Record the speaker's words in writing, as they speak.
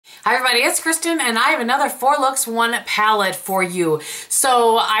Hi everybody, it's Kristin and I have another 4 Looks 1 palette for you.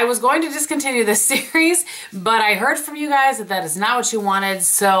 So I was going to discontinue this series, but I heard from you guys that that is not what you wanted,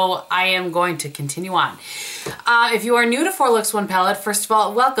 so I am going to continue on. If you are new to 4 Looks 1 palette, first of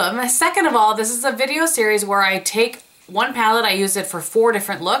all, welcome. Second of all, this is a video series where I take one palette, I use it for 4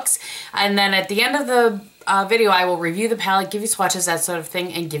 different looks, and then at the end of the video I will review the palette, give you swatches, that sort of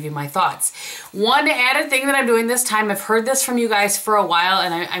thing, and give you my thoughts. One added thing that I'm doing this time, I've heard this from you guys for a while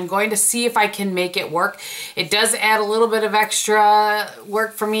and I'm going to see if I can make it work. It does add a little bit of extra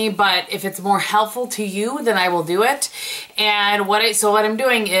work for me, but if it's more helpful to you, then I will do it. And what I'm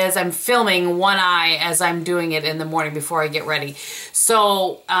doing is I'm filming one eye as I'm doing it in the morning before I get ready.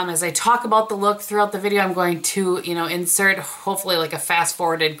 So as I talk about the look throughout the video, I'm going to, insert hopefully like a fast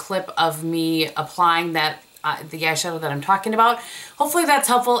forwarded clip of me applying that the eyeshadow that I'm talking about. Hopefully that's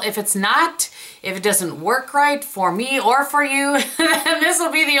helpful. If it's not, if it doesn't work right for me or for you, then this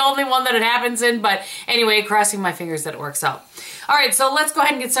will be the only one that it happens in. But anyway, crossing my fingers that it works out. All right, so let's go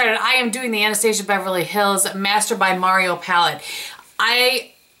ahead and get started. I am doing the Anastasia Beverly Hills Master by Mario palette.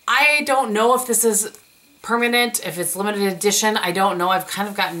 I don't know if this is permanent, if it's limited edition, I don't know. I've kind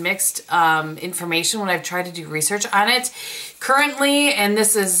of gotten mixed information when I've tried to do research on it. Currently, and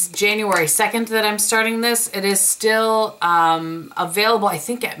this is January 2nd that I'm starting this, it is still available, I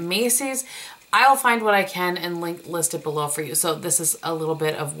think, at Macy's. I'll find what I can and list it below for you. So this is a little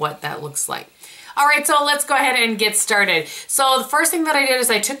bit of what that looks like. All right, so let's go ahead and get started. So the first thing that I did is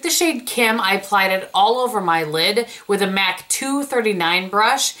I took the shade Kim, I applied it all over my lid with a MAC 239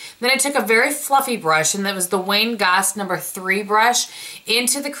 brush. Then I took a very fluffy brush, and that was the Wayne Goss number 3 brush,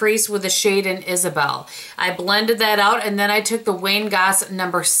 into the crease with the shade in Isabel. I blended that out, and then I took the Wayne Goss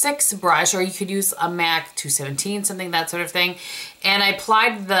number 6 brush, or you could use a MAC 217, something, that sort of thing. And I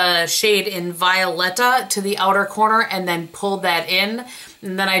applied the shade in Violetta to the outer corner and then pulled that in.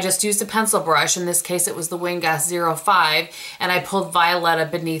 And then I just used a pencil brush. In this case, it was the Wayne Goss 05, and I pulled Violetta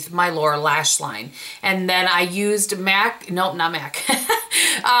beneath my lower lash line. And then I used Wet n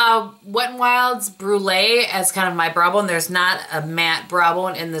Wild's Brulee as kind of my brow bone. There's not a matte brow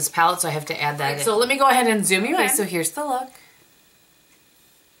bone in this palette, so I have to add that in. So let me go ahead and zoom you in. So here's the look.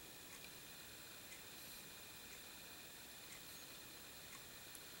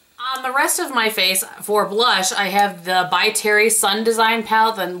 On the rest of my face, for blush, I have the By Terry Sun Design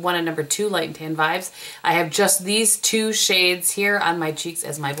palette, and one in number 2, Light and Tan Vibes. I have just these 2 shades here on my cheeks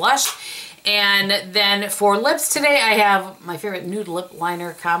as my blush. And then for lips today, I have my favorite nude lip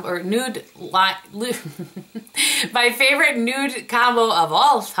liner combo, or my favorite nude combo of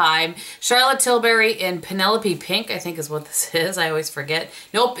all time, Charlotte Tilbury in Penelope Pink, I think is what this is. I always forget.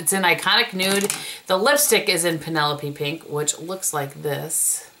 Nope, it's in Iconic Nude. The lipstick is in Penelope Pink, which looks like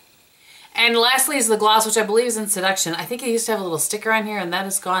this. And lastly is the gloss, which I believe is in Seduction. I think it used to have a little sticker on here, and that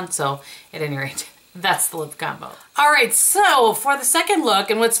is gone, so at any rate, that's the lip combo. All right, so for the second look,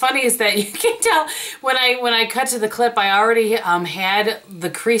 and what's funny is that you can tell when I cut to the clip, I already had the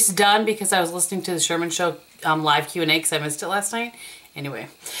crease done because I was listening to the Sherman Show live Q&A because I missed it last night. Anyway,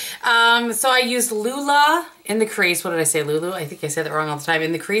 so I used Lula in the crease. What did I say, Lulu? I think I said that wrong all the time,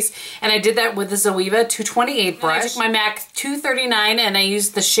 in the crease. And I did that with the Zoeva 228 brush. I took my MAC 239 and I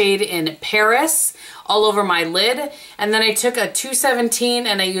used the shade in Paris all over my lid. And then I took a 217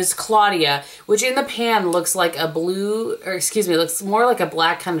 and I used Claudia, which in the pan looks like a blue, or excuse me, looks more like a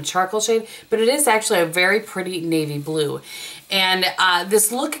black kind of charcoal shade, but it is actually a very pretty navy blue. And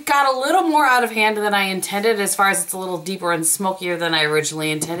this look got a little more out of hand than I intended, as far as it's a little deeper and smokier than I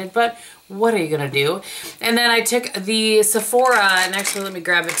originally intended, but what are you gonna do? And then I took the Sephora, and actually let me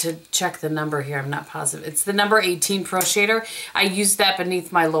grab it to check the number here, I'm not positive. It's the number 18 Pro Shader. I used that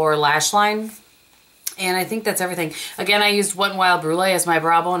beneath my lower lash line. And I think that's everything. Again, I used Wet n Wild Brulee as my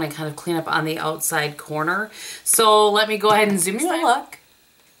brow bone and kind of clean up on the outside corner. So let me go ahead and zoom you a look.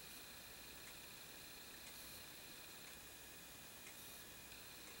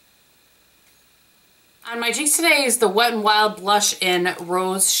 On my cheeks today is the Wet n Wild blush in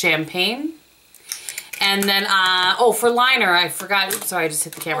Rose Champagne. And then, oh, for liner, I forgot. Sorry, I just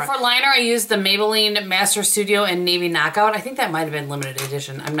hit the camera. For liner, I used the Maybelline Master Studio in Navy Knockout. I think that might have been limited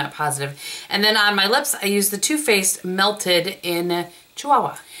edition. I'm not positive. And then on my lips, I used the Too Faced Melted in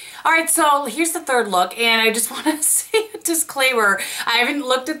Chihuahua. All right, so here's the third look, and I just want to say a disclaimer. I haven't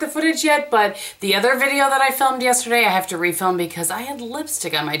looked at the footage yet, but the other video that I filmed yesterday, I have to refilm because I had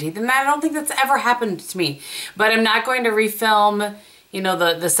lipstick on my teeth, and I don't think that's ever happened to me. But I'm not going to refilm,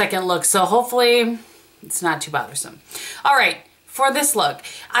 the second look, so hopefully it's not too bothersome. All right, for this look,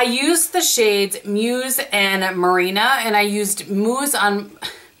 I used the shades Muse and Marina, and I used Muse on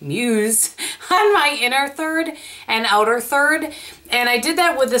Muse on my inner third and outer third. And I did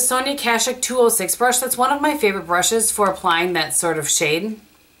that with the Sony Kashuk 206 brush. That's one of my favorite brushes for applying that sort of shade.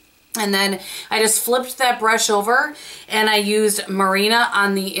 And then I just flipped that brush over and I used Marina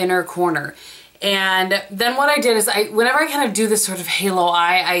on the inner corner. And then what I did is whenever I kind of do this sort of halo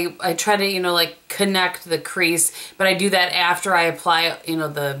eye, I try to, you know, like connect the crease, but I do that after I apply, you know,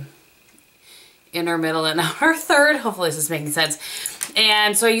 the inner, middle, and outer third. Hopefully this is making sense.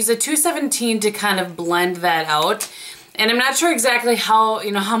 And so I use a 217 to kind of blend that out. And I'm not sure exactly how,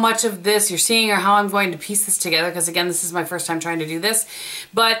 you know, how much of this you're seeing or how I'm going to piece this together, because again, this is my first time trying to do this.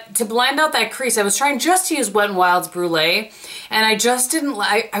 But to blend out that crease, I was trying just to use Wet n Wild's Brulee, and I just didn't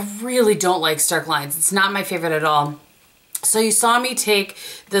like, I really don't like stark lines. It's not my favorite at all. So you saw me take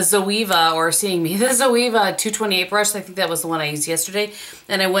the Zoeva, or seeing me, the Zoeva 228 brush, I think that was the one I used yesterday,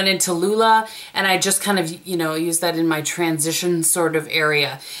 and I went into Lula, and I just kind of, you know, used that in my transition sort of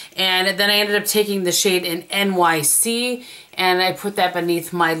area. And then I ended up taking the shade in NYC, and I put that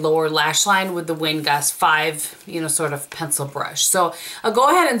beneath my lower lash line with the Wayne Goss 5, you know, sort of pencil brush. So I'll go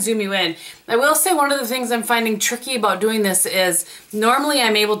ahead and zoom you in. I will say one of the things I'm finding tricky about doing this is normally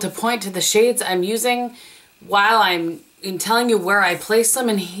I'm able to point to the shades I'm using while I'm telling you where I place them,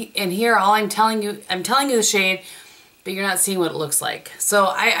 and here all I'm telling you the shade, but you're not seeing what it looks like. So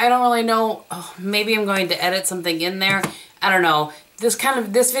I don't really know. Oh, maybe I'm going to edit something in there. I don't know. This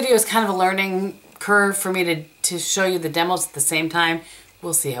video is kind of a learning curve for me to show you the demos at the same time.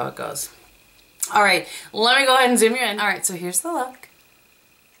 We'll see how it goes. All right, let me go ahead and zoom you in. All right, so here's the look.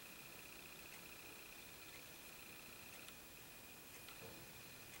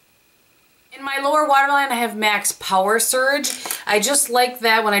 In my lower waterline, I have Max Power Surge. I just like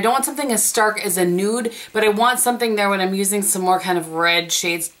that when I don't want something as stark as a nude, but I want something there when I'm using some more kind of red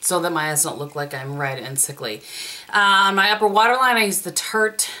shades so that my eyes don't look like I'm red and sickly. On my upper waterline, I use the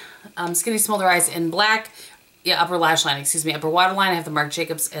Tarte Skinny Smolder Eyes in black. Yeah, upper lash line, excuse me. Upper waterline, I have the Marc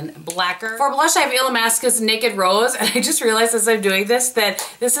Jacobs in blacker. For blush, I have Illamasqua's Naked Rose, and I just realized as I'm doing this that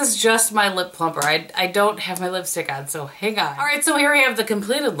this is just my lip plumper. I don't have my lipstick on, so hang on. All right, so here we have the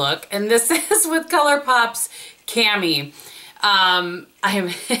completed look, and this is with ColourPop's Cami. I am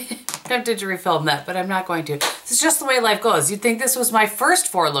tempted to refilm that, but I'm not going to. This is just the way life goes. You'd think this was my first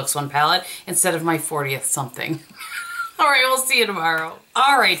 4 looks, 1 palette, instead of my 40th something. All right, we'll see you tomorrow.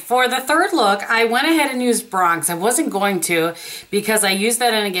 All right, for the third look, I went ahead and used Bronx. I wasn't going to because I used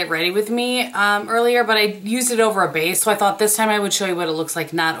that in a Get Ready With Me earlier, but I used it over a base, so I thought this time I would show you what it looks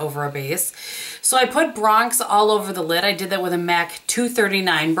like not over a base. So I put Bronx all over the lid. I did that with a MAC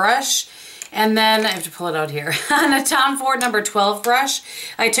 239 brush. And then, I have to pull it out here, on a Tom Ford number 12 brush,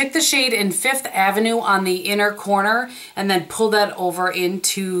 I took the shade in 5th Avenue on the inner corner and then pulled that over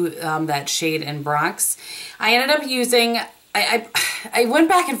into that shade in Bronx. I ended up using, I went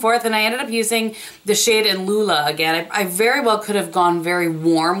back and forth and I ended up using the shade in Lula again. I very well could have gone very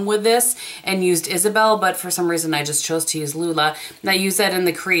warm with this and used Isabel, but for some reason I just chose to use Lula. And I used that in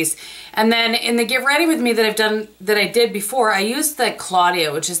the crease. And then in the Get Ready With Me that I did before, I used the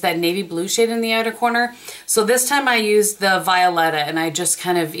Claudia, which is that navy blue shade in the outer corner. So this time I used the Violetta, and I just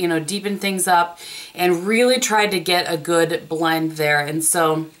kind of, you know, deepened things up and really tried to get a good blend there. And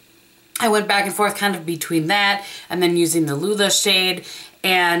so I went back and forth kind of between that and then using the Lula shade.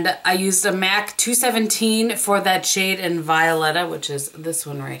 And I used a MAC 217 for that shade in Violetta, which is this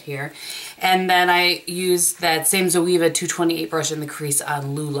one right here. And then I used that same Zoeva 228 brush in the crease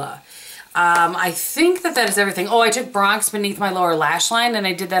on Lula. I think that is everything. Oh, I took Bronx beneath my lower lash line, and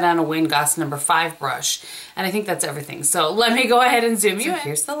I did that on a Wayne Goss number 5 brush. And I think that's everything. So let me go ahead and zoom you in.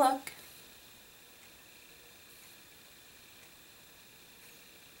 Here's the look.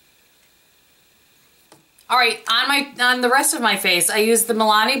 All right, on the rest of my face, I used the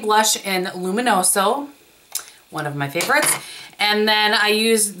Milani blush in Luminoso, one of my favorites. And then I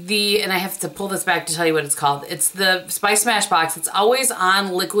used and I have to pull this back to tell you what it's called. It's the By Smashbox. It's Always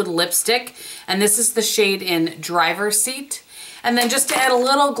On Liquid Lipstick. And this is the shade in Driver's Seat. And then just to add a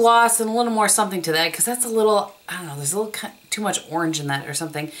little gloss and a little more something to that, because that's a little, I don't know, there's a little too much orange in that or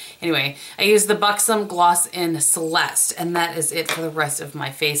something. Anyway, I used the Buxom gloss in Celeste, and that is it for the rest of my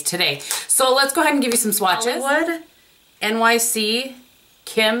face today. So let's go ahead and give you some swatches. Hollywood, NYC,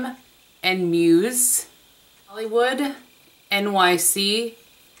 Kim, and Muse. Hollywood, NYC,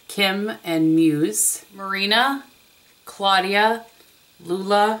 Kim, and Muse. Marina, Claudia,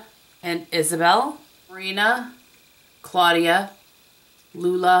 Lula, and Isabel. Marina, Claudia,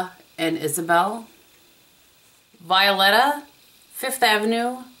 Lula, and Isabel. Violetta, 5th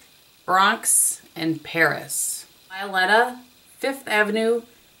Avenue, Bronx, and Paris. Violetta, 5th Avenue,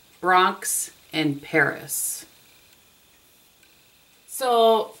 Bronx, and Paris.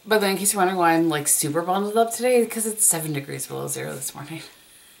 So, by the way, in case you're wondering why I'm like super bundled up today, because it's 7 degrees below zero this morning.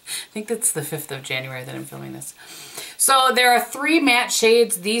 I think that's the 5th of January that I'm filming this. So there are 3 matte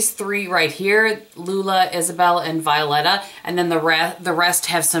shades, these 3 right here, Lula, Isabel, and Violetta, and then the rest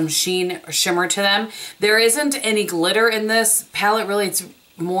have some sheen or shimmer to them. There isn't any glitter in this palette, really. It's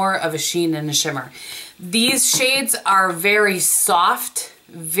more of a sheen and a shimmer. These shades are very soft,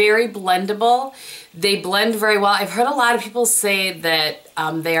 very blendable. They blend very well. I've heard a lot of people say that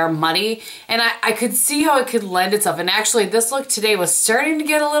they are muddy, and I could see how it could lend itself. And actually, this look today was starting to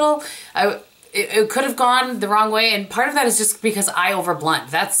get a little, it could have gone the wrong way, and part of that is just because I overblend.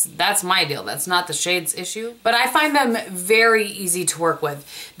 That's my deal. That's not the shade's issue. But I find them very easy to work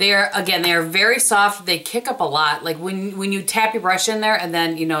with. They are very soft. They kick up a lot. Like when you tap your brush in there and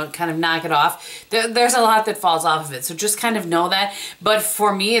then, you know, kind of knock it off, there's a lot that falls off of it. So just kind of know that. But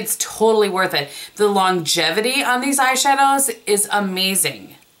for me, it's totally worth it. The longevity on these eyeshadows is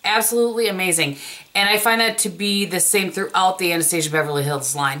amazing. Absolutely amazing. And I find that to be the same throughout the Anastasia Beverly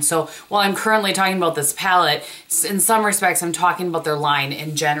Hills line. So while I'm currently talking about this palette, in some respects I'm talking about their line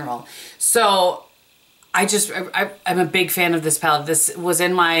in general. So I'm a big fan of this palette. This was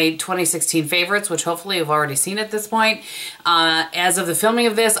in my 2016 favorites, which hopefully you've already seen at this point. As of the filming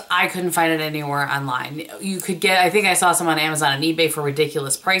of this, I couldn't find it anywhere online. You could get, I think I saw some on Amazon and eBay for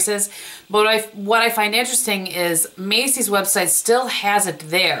ridiculous prices. But what I find interesting is Macy's website still has it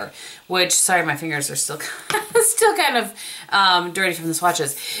there, which, sorry, my fingers are still kind of dirty from the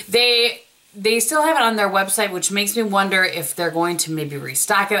swatches. They still have it on their website, which makes me wonder if they're going to maybe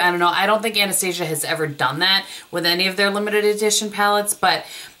restock it. I don't know. I don't think Anastasia has ever done that with any of their limited edition palettes, but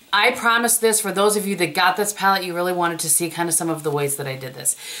I promise this for those of you that got this palette, you really wanted to see kind of some of the ways that I did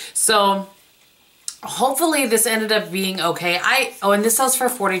this. So hopefully this ended up being okay. And this sells for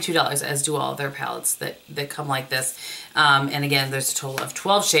 $42, as do all of their palettes that come like this. And again, there's a total of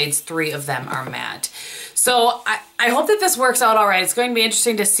 12 shades. 3 of them are matte. So I hope that this works out all right. It's going to be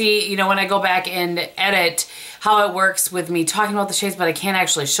interesting to see, you know, when I go back and edit how it works with me talking about the shades, but I can't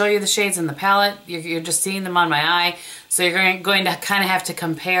actually show you the shades in the palette. You're just seeing them on my eye. So you're going to kind of have to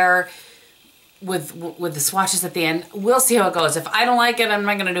compare with the swatches at the end. We'll see how it goes. If I don't like it, I'm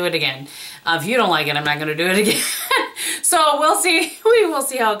not going to do it again. If you don't like it, I'm not going to do it again. So we'll see. We will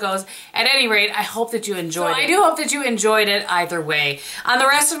see how it goes. At any rate, I hope that you enjoyed it. I do hope that you enjoyed it either way. On the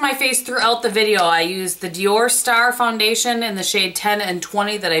rest of my face throughout the video, I used the Dior Star foundation in the shade 10 and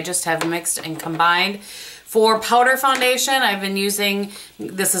 20 that I just have mixed and combined. For powder foundation, I've been using,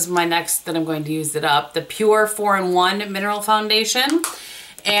 this is my next that I'm going to use it up, the Pure 4-in-1 Mineral Foundation.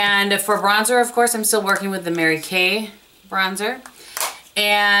 And for bronzer, of course, I'm still working with the Mary Kay bronzer.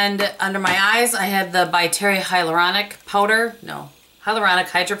 And under my eyes, I had the by Terry Hyaluronic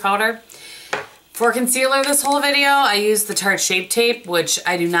Hydra Powder. For concealer this whole video, I used the Tarte Shape Tape, which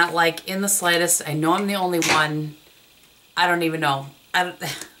I do not like in the slightest. I know I'm the only one. I don't even know. I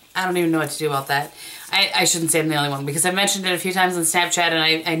don't even know what to do about that. I shouldn't say I'm the only one because I mentioned it a few times on Snapchat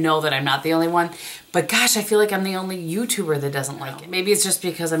and I know that I'm not the only one. But gosh, I feel like I'm the only YouTuber that doesn't like it. Maybe it's just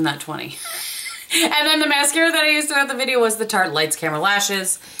because I'm not 20. And then the mascara that I used throughout the video was the Tarte Lights Camera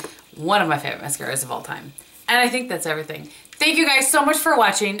Lashes. One of my favorite mascaras of all time. And I think that's everything. Thank you guys so much for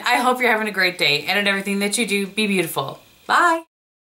watching. I hope you're having a great day. And in everything that you do, be beautiful. Bye.